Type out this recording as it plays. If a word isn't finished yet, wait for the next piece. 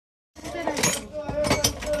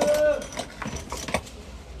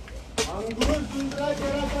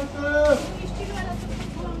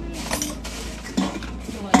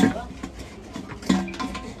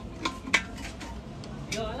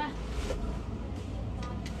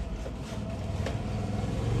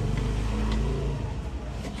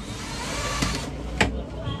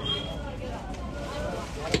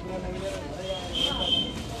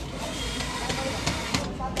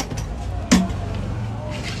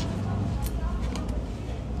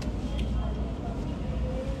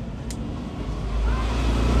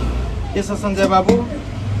यसो सञ्जय बाबु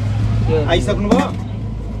आइसक्नुभयो?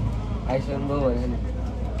 आइसक्नुभयो भने नि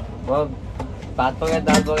म भात पकाए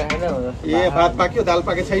दाल पकाए छैन ए भात पाक्यो दाल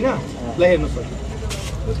पाके छैन ल हेर्नुहोस्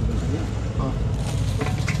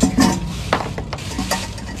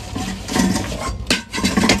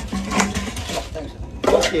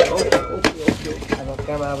ओके ओके ओके ओके अब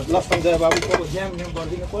काम अब ल सञ्जय बाबुको ज्याम ज्याम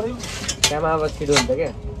गरिदिनु पर्यो काम अब छिटो हुन्छ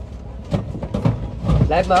क्या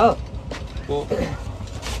लाइभमा हो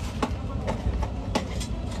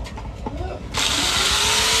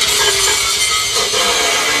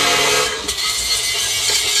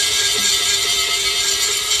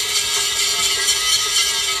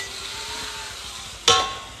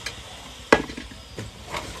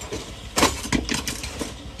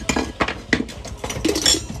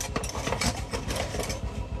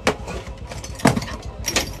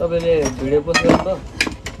तपाईँले भिडियो पोस्ट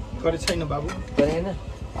गर्नुभयो गरे छैन बाबु गरे होइन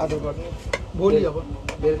आदर गर्ने भोलि अब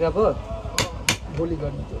बेलुका पो भोलि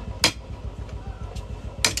गर्ने त्यो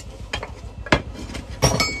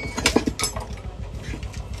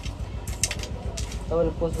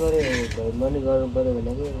तपाईँले पोस्ट गरे मनी गर्नु पऱ्यो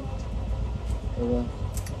भनेको अब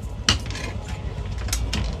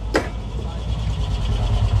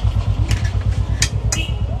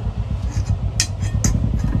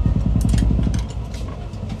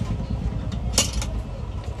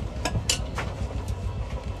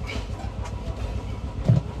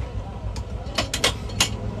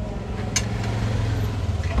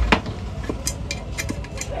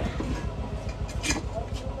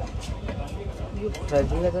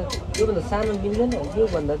योभन्दा सानो मिल्दैन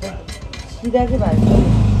योभन्दा त सिधा चाहिँ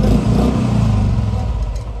भएको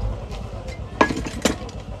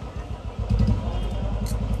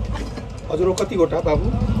हजुर कतिवटा बाबु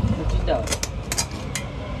चिन्ता हो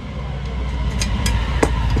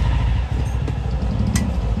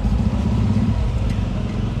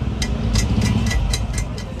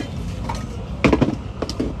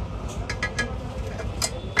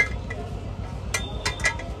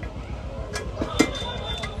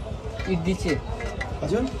इडली चाहिँ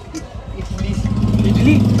हजुर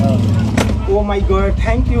इडली ओ माई गड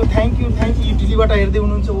थ्याङ्क यू इडलीबाट हेर्दै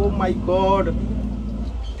हुनुहुन्छ ओ my God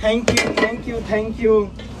thank you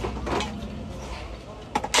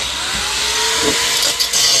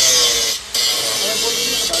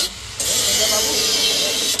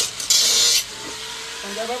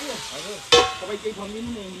Sanjay बाबु हजुर तपाईँ केही भनिदिनु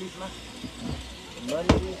न इङ्ग्लिसमा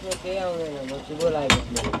मैले इङ्ग्लिसमा केही आउँदैन म चुपो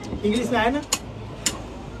लागेको इङ्ग्लिसमा आएन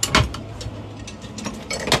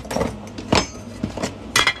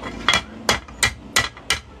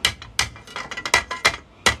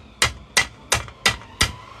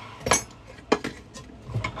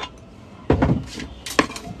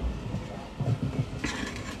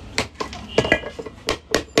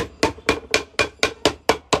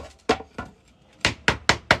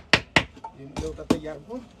एउटा तयार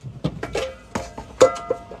भयो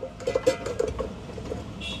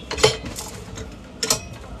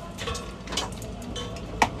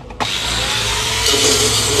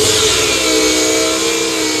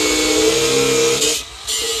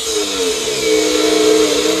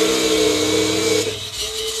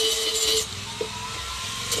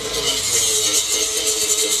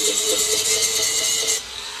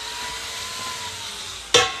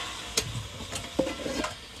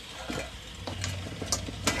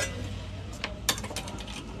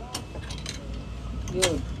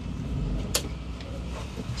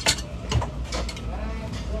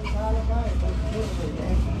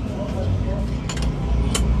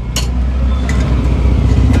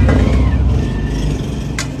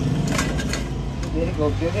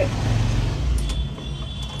घोप्यो के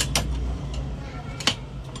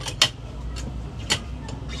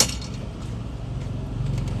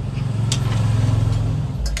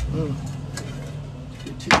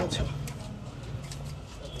ठिक छ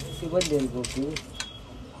त्यो पनि धेरै घोप्यो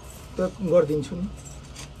त गरिदिन्छु नि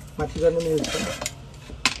माथि गर्न मिल्छ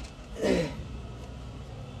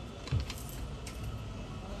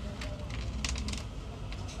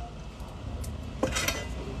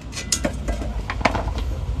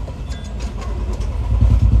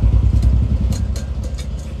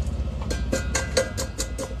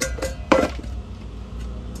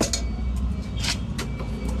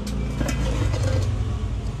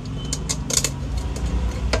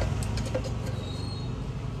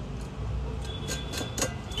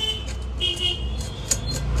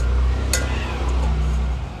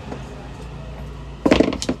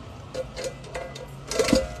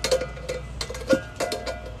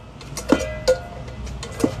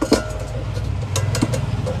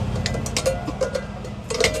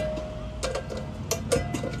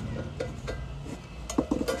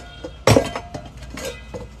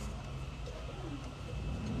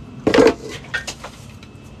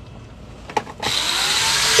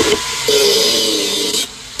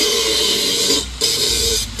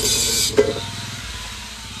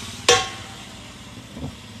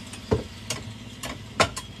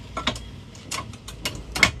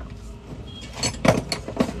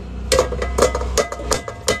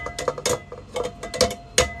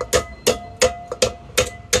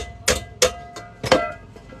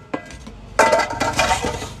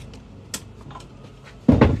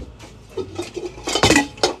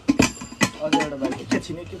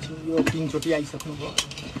यो 3 चोटि आइसक्नुभयो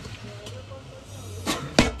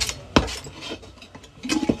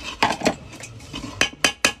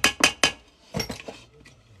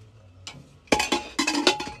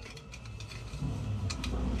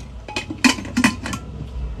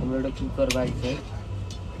हाम्रो एउटा कुकर बाइक छ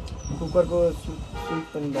कुकरको स्विच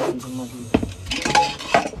पनि बाँकी छ माथि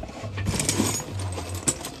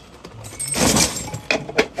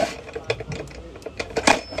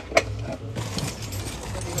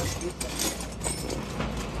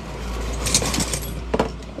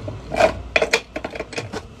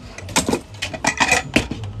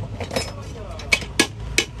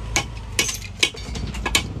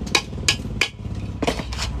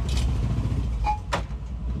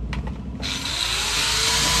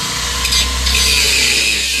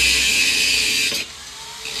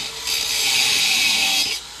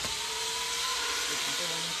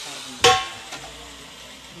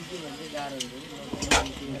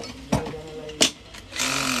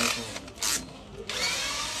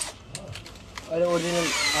अहिले ओरिजिनल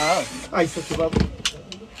आइसक्यो बाबु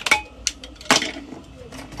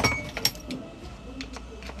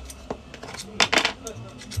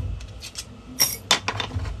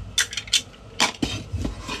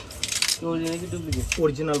ओरिजिनल कि डुप्लिकेट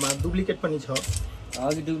ओरिजिनलमा डुप्लिकेट पनि छ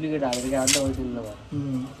अघि डुप्लिकेट हालेर कि हाल्दा ओरिजिनल नभएर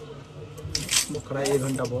भर्खरै 1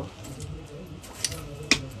 घण्टा भयो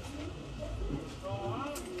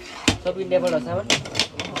सब इन्डियाबाट सामान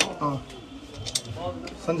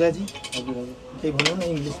सञ्जयजी हजुर हजुर केही भन्नु न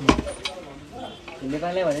इङ्ग्लिसमा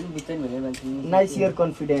नेपालमै भने नि बुझ्छ नि भने मान्छे नाइस यर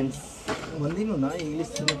कन्फिडेन्स भनिदिनु न इङ्ग्लिस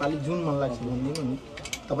नेपाली जुन मन लाग्छ भनिदिनु नि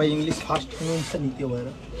तपाईँ इङ्ग्लिस फास्ट हुनुहुन्छ नि त्यो भएर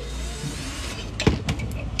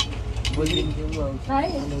बोलिदिन्छु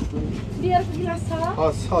बियरको गिलास छ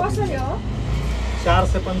हस् कसरी हो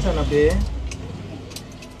 495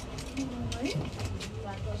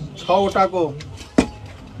 6 वटाको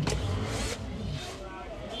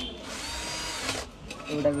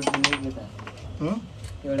एउटाको सुने के त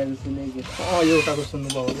एउटाको सुने के एउटाको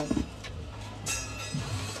सुन्नुभयो होला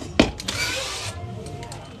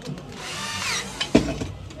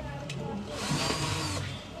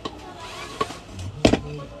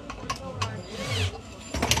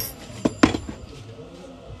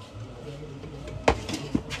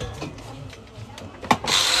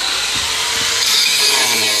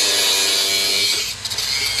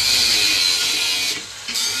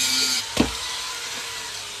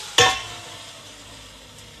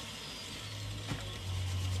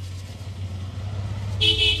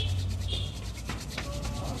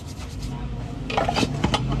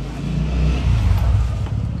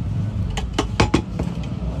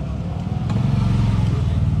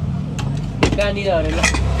कहाँनिर अरे ल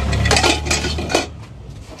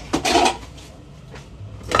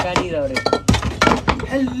कहाँनिर अरे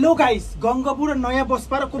हेलो गाइस गङ्गापुर र नयाँ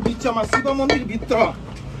बसपाराको बिचमा शिव मन्दिर भित्र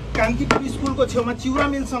कान्तिपुर स्कुलको छेउमा चिउरा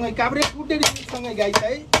मिलसँगै काभ्रे फुटेरी मिलसँगै गाइस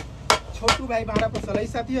है छोटु भाइ भाँडा पसल है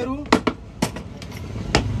साथीहरू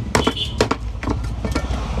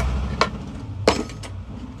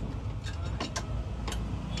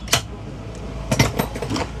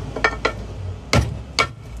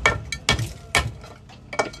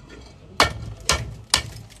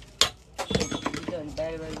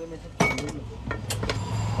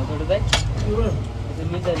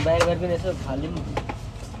बाहिर पनि यसो फालिदिउँ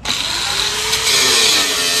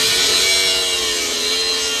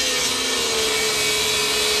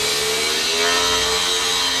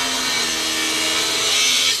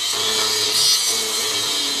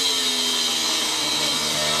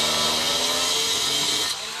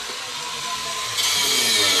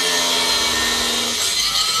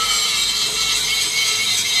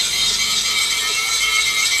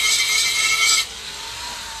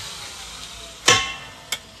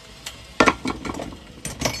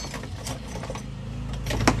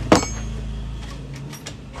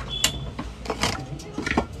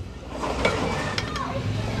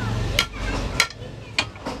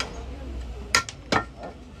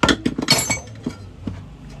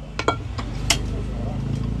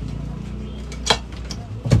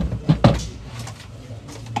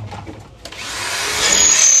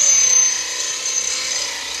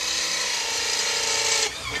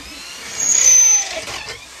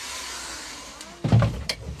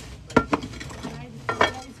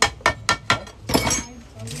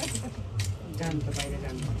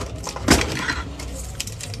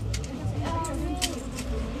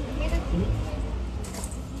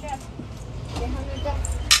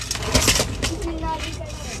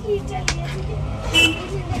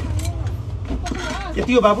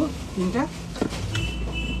यति हो बाबु तीनटा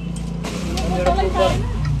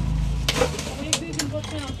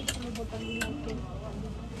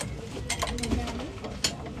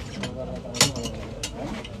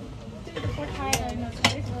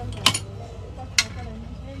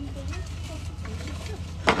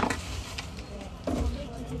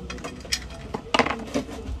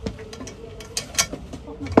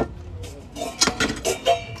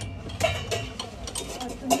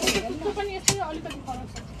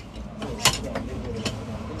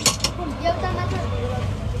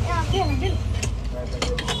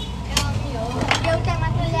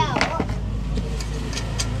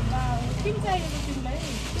चाहिएको तिमीलाई?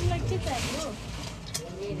 तिमीलाई के चाहिएको?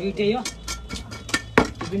 दुईटै हो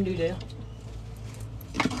टिफिन दुईटै हो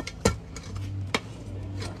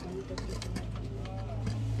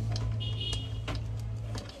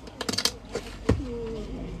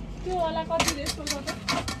त्यो वाला कति रेटको छ त?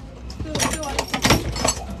 त्यो वाला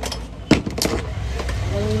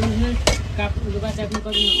काप लुगा चाप्नु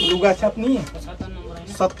कति नम्बर लुगा छाप्नी 70 नम्बर हैन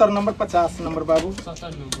 70 नम्बर 50 नम्बर बाबु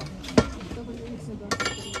 70 नम्बर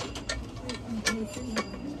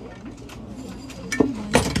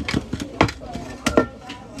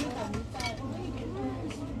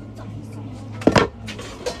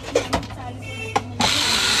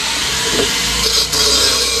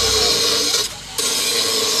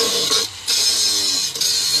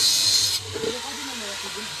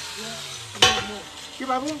के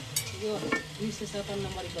बाबु यो 270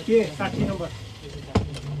 नम्बर के 60 नम्बर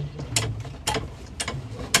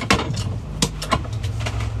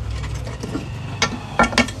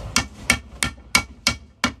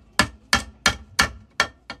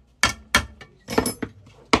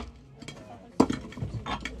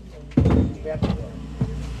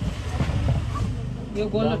यो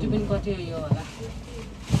गोल्ड टिफिन कति हो यो होला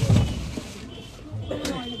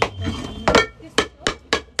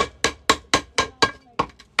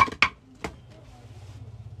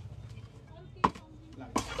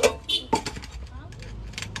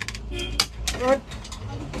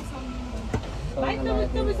भाइ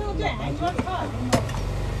तपाईसँग त्यो ह्याङ्गर छ?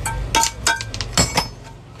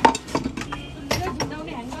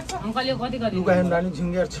 झुन्डाउने ह्याङ्गर छ? अंकल यो कति कति लुगा नानी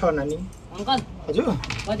झुङ्गेर छ नानी अंकल हजुर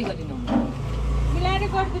कति कति नम्बर मिलाएर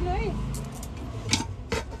गरिदिनु है।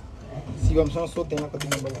 शिवमसँग सोध्दैन कति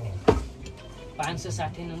नम्बर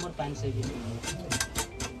 560 नम्बर 520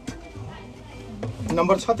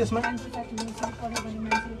 नम्बर छ त्यसमा 560 मिनट पढ्यो भने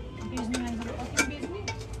मान्छे बेच्ने मान्छेले कति बेच्ने?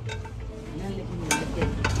 यहाँ लेख्नु 52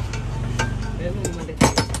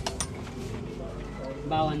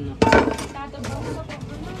 तातो बनाउन सक्दैन।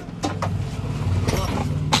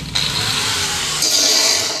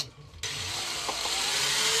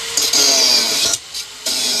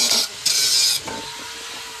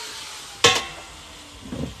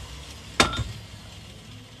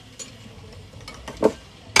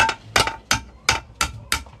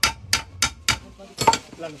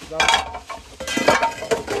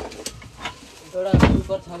 एउटा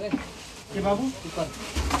कुकर छ के के बाबु कुकर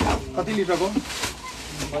कति लिटरको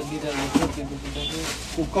 5 लिटर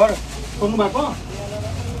कुकर खोल्नु भएको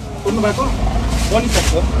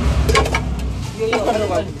बनिसक्छ यो काम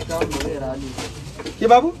भएर अलि के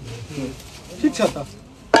बाबु ठिक छ त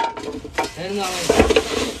हेर्नु अब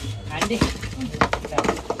हान्डी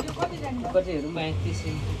यो कति जाने? कुकर चाहिँ हेरौँ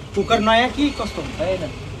 35 कुकर नयाँ कि कस्तो होइन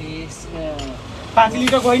 5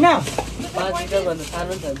 लिटरको होइन 5 लिटर भन्दा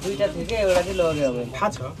सानो छ दुईटा थियो कि एउटा चाहिँ लग्यो अब थाहा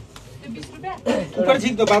छ त्यो 20 रुपैयाँ? कुकर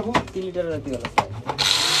झिक्दो बाबु 3 लिटर जति होला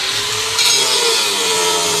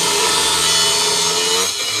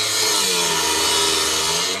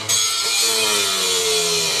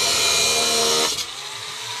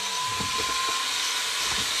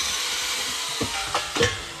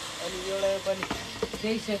अनि एउटा पनि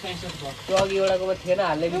 2365 भयो त्यो अघि एउटाकोमा थिएन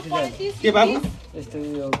हाल्नै यो बिर्सिन्छ 35 के बाबु यस्तो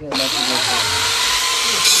यो के माथि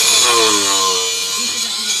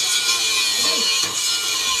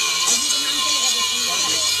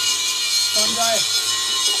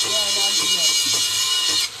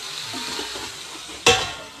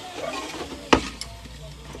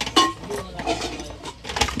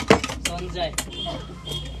सञ्जय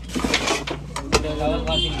गावल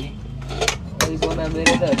गरिदिनु नि बना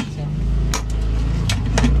मेरो त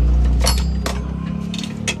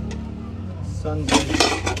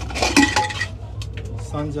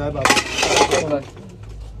सञ्जय बाबु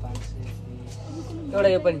एउटा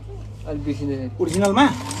यो पनि अलिक बिर्सिँदैछ ओरिजिनलमा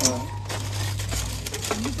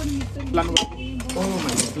लानु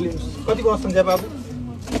कतिको सञ्जय बाबु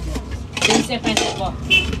 365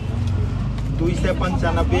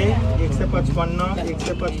 295 155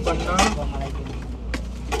 155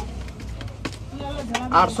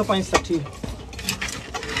 865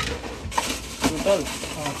 टोटल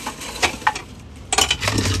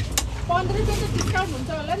 15 रुपैयाँ त डिस्काउन्ट हुन्छ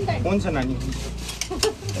होला नि त। हुन्छ नानी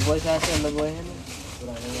पैसा आएको अन्त गएन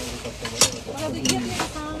मलाई त के के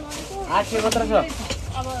सामान लगेको? 800 मात्र छ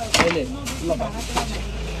अब अहिले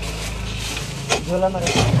झोलामा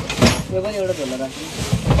राख्नु यो पनि एउटा झोला राख्नु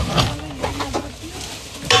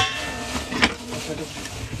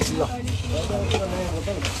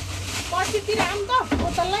पर्सितिर आउँ त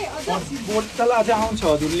बोतललाई अझ बोतल अझ आउँछ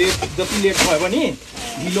हजुर लेट जति लेट भयो भने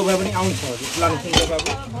ढिलो भयो भने आउँछ हजुर लानु सञ्जय बाबु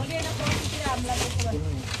भोलि एउटा पर्सितिर हामीलाई त्यसो भए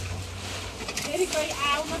फेरि कोही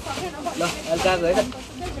आउन सकेन ल अहिले गएको है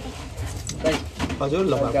त हजुर ल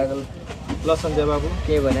बाबु कागल ल सञ्जय बाबु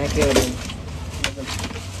के भने के भने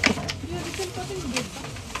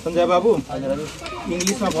सञ्जय बाबु हजुर हजुर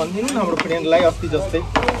इङ्ग्लिसमा भनिदिनु न हाम्रो फ्रेन्डलाई अस्ति जस्तै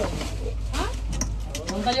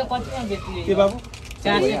अंकल यो कतिमा बेच्नु के बाबु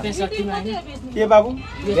 465 मा नि के बाबु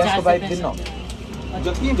यो ग्यासको बाइक दिनु न।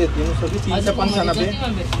 जति बेच्दिनु सबै 395 कतिमा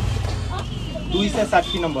बेच्नु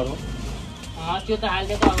 260 नम्बर हो त्यो त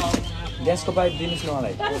हाल्दिएको अब ग्यासको पाइप दिनुहोस् न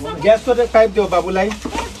मलाई। ग्यासको पाइप दियो बाबुलाई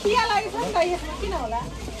खिया लागेछ नि त यसमा किन होला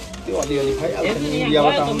त्यो अलिअलि खाइहाल्छ नि यो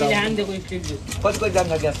इन्डियाबाट त आउँदा मैले हान्दिएको स्टिल जुस कतिको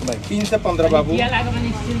जान्छ ग्यासको पाइप? 315 बाबु खिया लाग्यो भने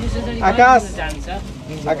स्टिल जुस चाहिँ आकाश। जान्छ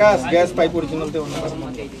आकाश ग्यास पाइप ओरिजिनल त्यो हुनु म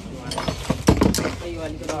ल्याइदिन्छु यो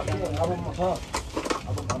अलिकति अब म छ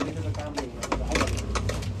अब भन्दिनु त काम लिनुहोस्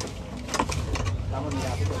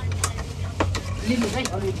है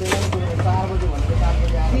अनि बेलामा 4 बजे भनेको 4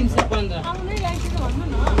 बजे आएर 315 आउनै गाइसिनु भन्नु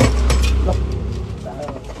न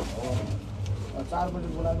 4 बजे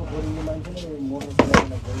बोलाएको बोलिने मान्छेले मोटर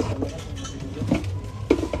चलाएर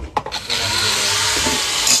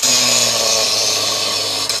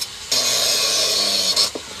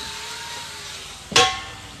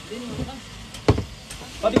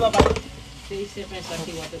कति बाबु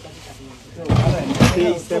 2365 गर्दै कति काट्नुहुन्छ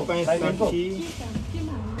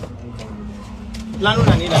 2365 लानु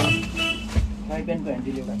नानी लानु फ्राई प्यानको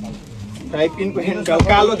ह्यान्डल एउटा फ्राई पिनको ह्यान्डल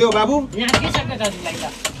कालो देऊ बाबु यहाँ के सक्यो दाजुलाई त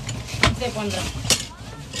 315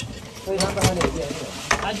 खोइ रातो खाने हो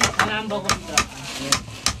हजुर खाना आम भएको भित्र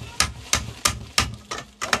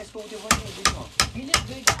यसको उठ्यो पनि दिनु न। फिलिप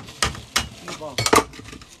दुईटा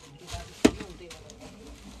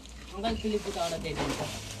अंकल फिलिप को अर्डर दे दिन्छ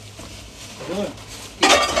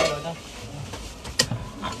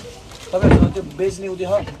तपाईहरुसँग त्यो बेच्ने उठ्यो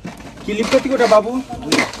हो क्लिप कतिवटा बाबु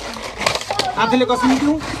आफूले कसरी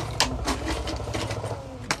दिउँ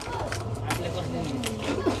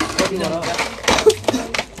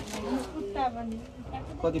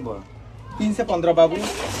कति भयो? 315 बाबु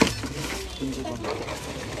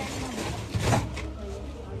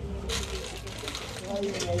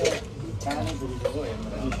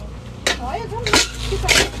भयो छ नि के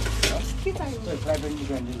चाहियो के चाहियो फ्राई प्यानको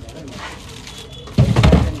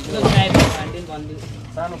ह्यान्डल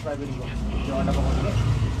सानो फ्राई प्यानको त्यो अन्डा पकाउँछ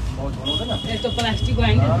बहुत बनाउँदैन यस्तो प्लास्टिकको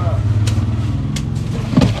हैन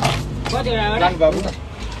कतिवटा लानु बाबु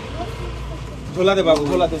झोला दे बाबु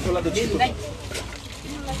झोला दे छिटो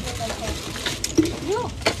त्यो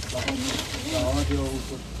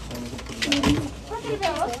कति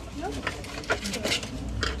रुपियाँ हो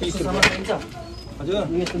 30 सामान रुपियाँ। पाइन्छ? हजुर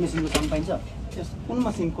यस्तो मेसिनको काम पाइन्छ? कुन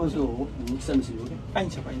मसिनको त्यो मिक्सर मेसिन हो कि?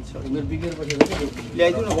 पाइन्छ मेरो बिग्रेर पसेको थियो त्यो।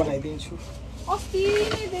 ल्याइदिनु न बनाइदिन्छु अस्ति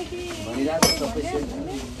नैदेखि भनिरहेको छ सबै सेल।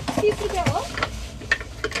 30 रुपियाँ हो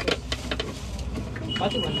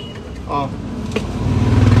कति भन्नु अँ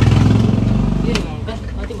दिनु अंकल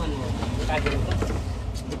कति भन्नु काटेर त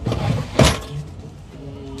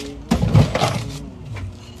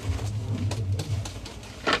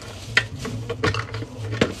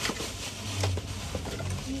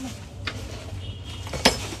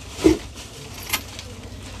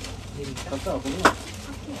कता हो पनि?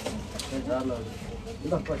 ए जा ल।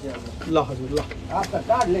 ल पछि आउनु। ल हजुर ल आपका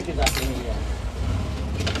कार्ड लेके जाते हैं ये।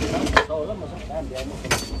 सौ होला मसँग काम भ्याएन।